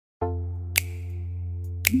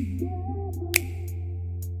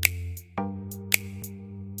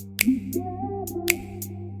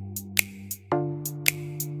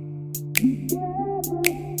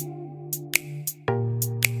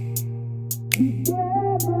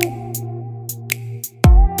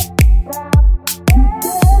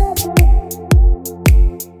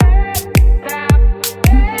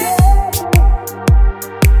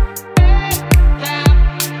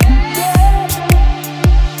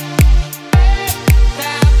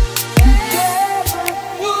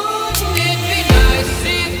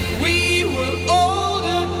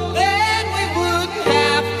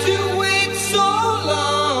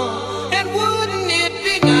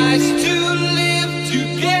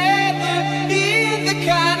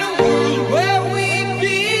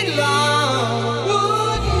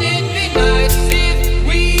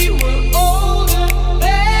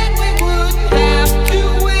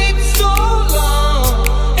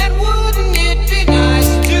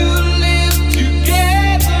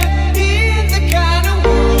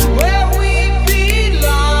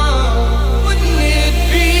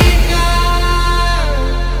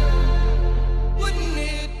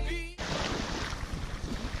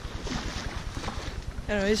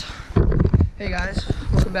Anyways, hey guys,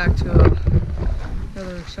 welcome back to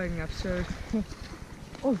another exciting episode.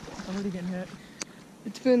 Oh, I'm already getting hit.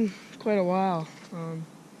 It's been quite a while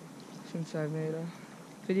since I've made a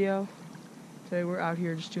video. Today we're out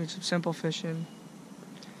here just doing some simple fishing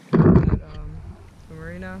at the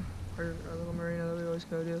marina, our little marina that we always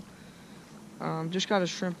go to. Just got a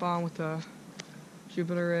shrimp on with a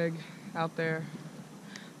Jupiter rig out there,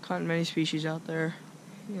 caught many species out there.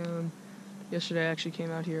 Yesterday I actually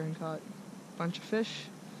came out here and caught a bunch of fish,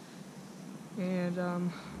 and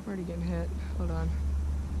I'm already getting hit. Hold on.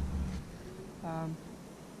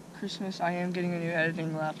 Christmas, I am getting a new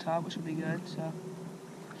editing laptop, which will be good, so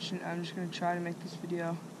I'm just going to try to make this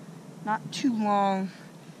video not too long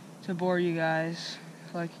to bore you guys.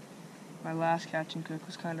 Like, my last catch and cook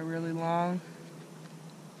was kind of really long,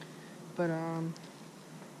 but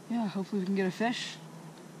yeah, hopefully we can get a fish.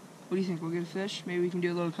 What do you think? We'll get a fish? Maybe we can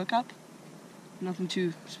do a little cook-up? Nothing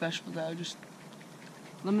too special though, just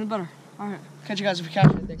lemon and butter. Alright, catch you guys if we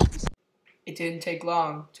catch it. Thanks. It didn't take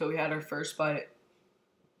long till we had our first bite.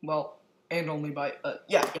 Well, and only bite.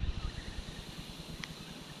 Yeah.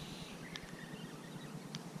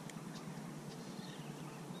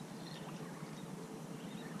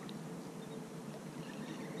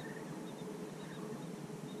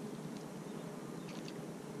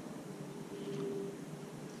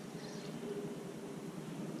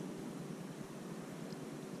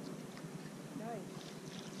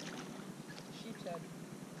 Sheepshead.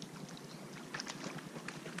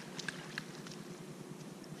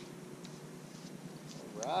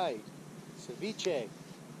 Right, ceviche.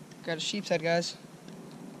 Got a sheepshead, guys.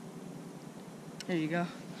 There you go.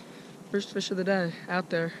 First fish of the day out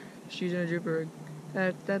there. Just using a Jupiter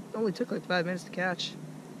rig. That only took like 5 minutes to catch.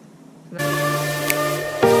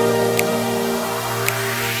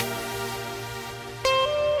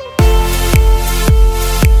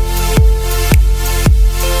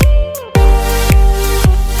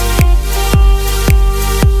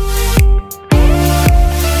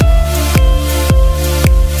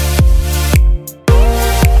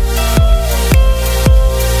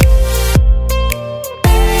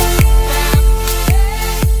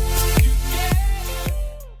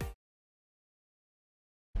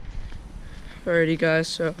 Alrighty guys,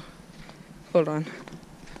 so hold on.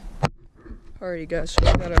 Alrighty guys, so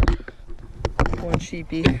we got our one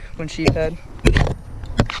sheephead.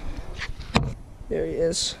 There he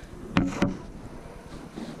is. So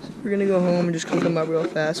we're gonna go home and just cook him up real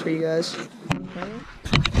fast for you guys.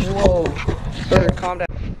 Whoa, Bird, calm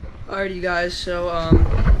down. Alrighty guys, so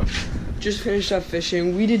just finished up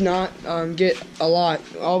fishing. We did not get a lot.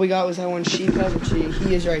 All we got was that one sheephead, which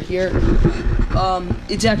he is right here.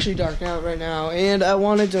 It's actually dark out right now, and I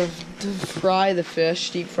wanted to fry the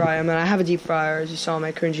fish, deep fry them, and I have a deep fryer, as you saw in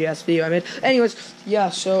my cringy ass video I made. Anyways, yeah,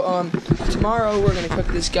 so tomorrow we're gonna cook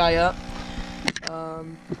this guy up.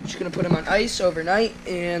 Just gonna put him on ice overnight,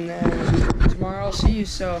 and then tomorrow I'll see you,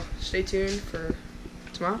 so stay tuned for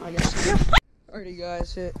tomorrow, I guess. Yeah. Alrighty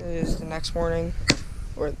guys, it is the next morning,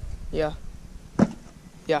 or yeah,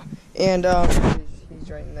 and he's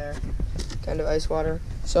right in there, kind of ice water.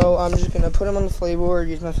 So I'm just gonna put him on the fillet board,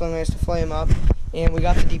 use my fillet knife to fillet him up, and we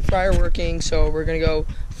got the deep fryer working, so we're gonna go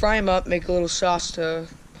fry him up, make a little sauce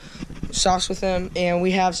with him, and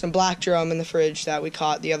we have some black drum in the fridge that we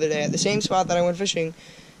caught the other day at the same spot that I went fishing,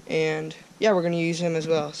 and yeah, we're gonna use him as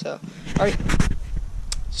well. So, all right,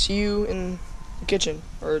 see you in the kitchen,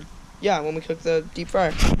 or yeah, when we cook the deep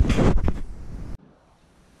fryer.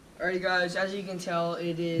 Alrighty guys, as you can tell,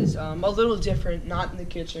 it is a little different, not in the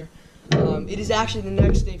kitchen. It is actually the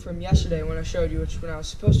next day from yesterday when I showed you, which when I was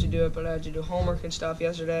supposed to do it, but I had to do homework and stuff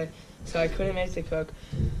yesterday, so I couldn't make the cook.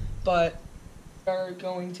 But we're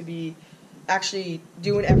going to be actually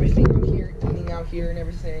doing everything out here, eating out here and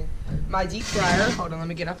everything. My deep fryer, hold on, let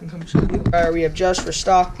me get up and come show you. We have just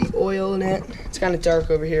restocked the oil in it. It's kind of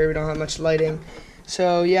dark over here, we don't have much lighting.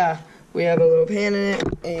 So yeah, we have a little pan in it,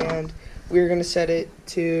 and we're gonna set it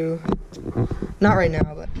to, not right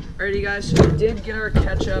now, but. Alrighty guys, so we did get our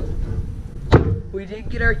ketchup.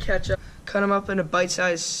 Cut them up into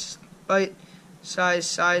bite-sized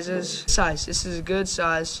sizes. This is a good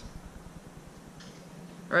size.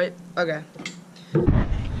 Right? Okay.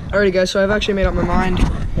 Alrighty guys, so I've actually made up my mind.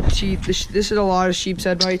 See, this is a lot of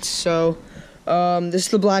sheepshead bites, so this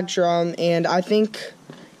is the black drum, and I think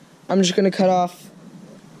I'm just gonna cut off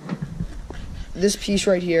this piece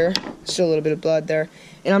right here. Still a little bit of blood there.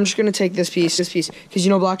 And I'm just gonna take this piece, because you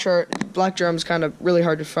know black drum's kind of really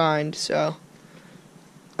hard to find, so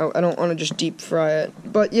I don't want to just deep fry it.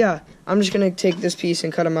 But yeah, I'm just gonna take this piece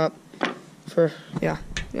and cut them up for yeah.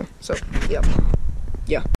 So yeah.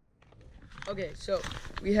 Okay, so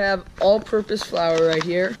we have all-purpose flour right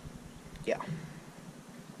here. Yeah.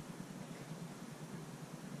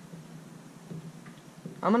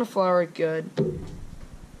 I'm gonna flour it good.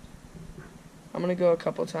 I'm gonna go a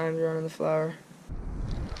couple times around in the flour.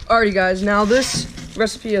 Alrighty guys, now this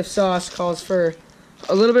recipe of sauce calls for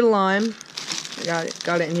a little bit of lime. I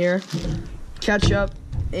got it in here. Ketchup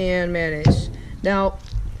and mayonnaise. Now,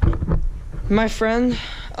 my friend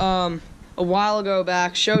a while ago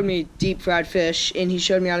back showed me deep fried fish, and he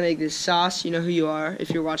showed me how to make this sauce. You know who you are if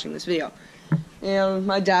you're watching this video. And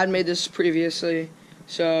my dad made this previously,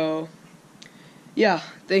 so yeah,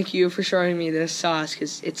 thank you for showing me this sauce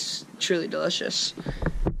because it's truly delicious.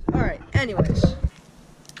 Alright, anyways.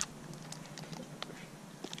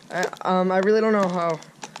 I really don't know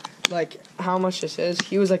how much this is.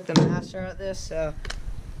 He was like the master at this, so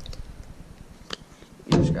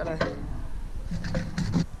you just gotta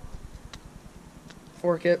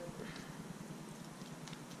fork it.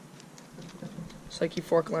 Just like you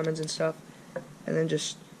fork lemons and stuff, and then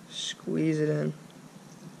just squeeze it in.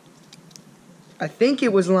 I think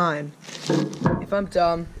it was lime. If I'm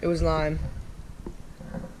dumb, it was lime.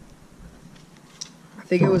 I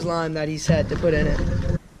think it was lime that he said to put in it.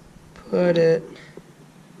 Put it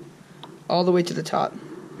all the way to the top,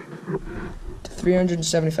 to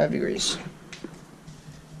 375 degrees.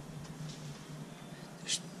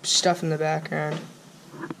 There's stuff in the background.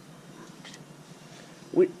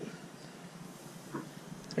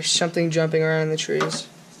 There's something jumping around in the trees.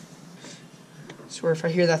 I swear if I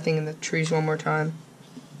hear that thing in the trees one more time.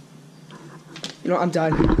 You know, I'm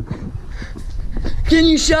done. Can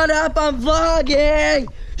you shut up? I'm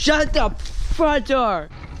vlogging! Shut the front door!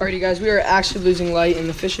 Alrighty guys, we are actually losing light and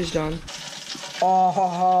the fish is done. Oh, ha,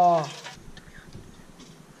 ha.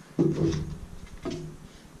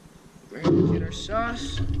 We're gonna get our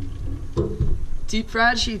sauce. Deep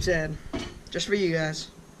fried sheepshead. Just for you guys.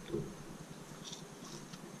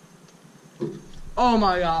 Oh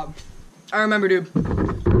my god. I remember, dude.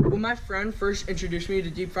 When my friend first introduced me to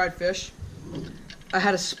deep fried fish, I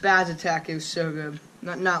had a spaz attack. It was so good.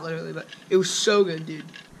 Not literally, but it was so good, dude.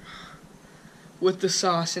 With the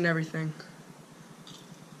sauce and everything.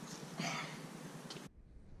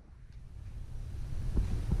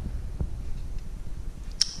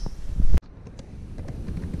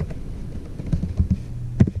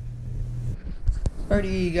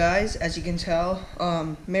 Alrighty guys, as you can tell,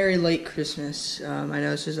 Merry late Christmas. I know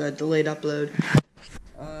this is a delayed upload.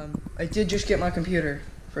 I did just get my computer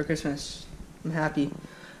for Christmas. I'm happy.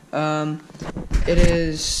 It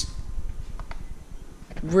is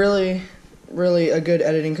really a good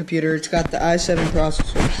editing computer. It's got the i7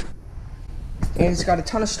 processor, and it's got a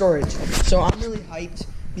ton of storage. So I'm really hyped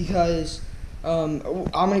because I'm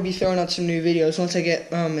going to be throwing out some new videos once I get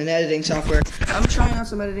an editing software. I'm trying out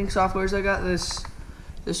some editing softwares. I got this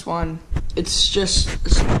one. It's just a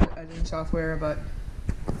simple editing software, but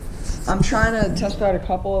I'm trying to test out a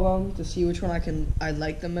couple of them to see which one I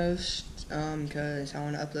like the most, because I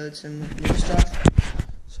want to upload some new stuff.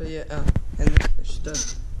 So yeah, and there's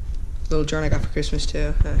the little drum I got for Christmas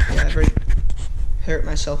too. Yeah, I've already hurt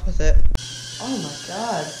myself with it. Oh my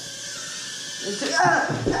god.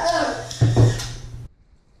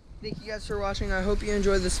 Thank you guys for watching. I hope you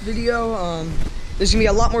enjoyed this video. There's gonna be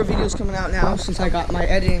a lot more videos coming out now since I got my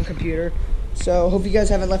editing computer. So hope you guys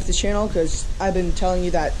haven't left the channel, because I've been telling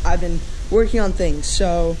you that I've been working on things.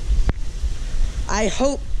 So I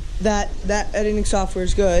hope that editing software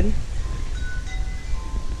is good.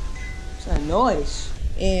 What's that noise?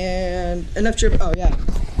 And enough drip. Oh yeah,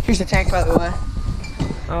 here's the tank, by the way.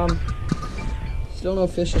 Still no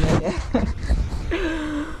fish in it yet.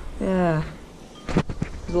 Yeah,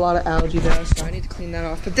 there's a lot of algae there, so I need to clean that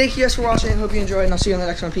off. But thank you guys for watching. Hope you enjoyed, and I'll see you on the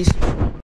next one. Peace.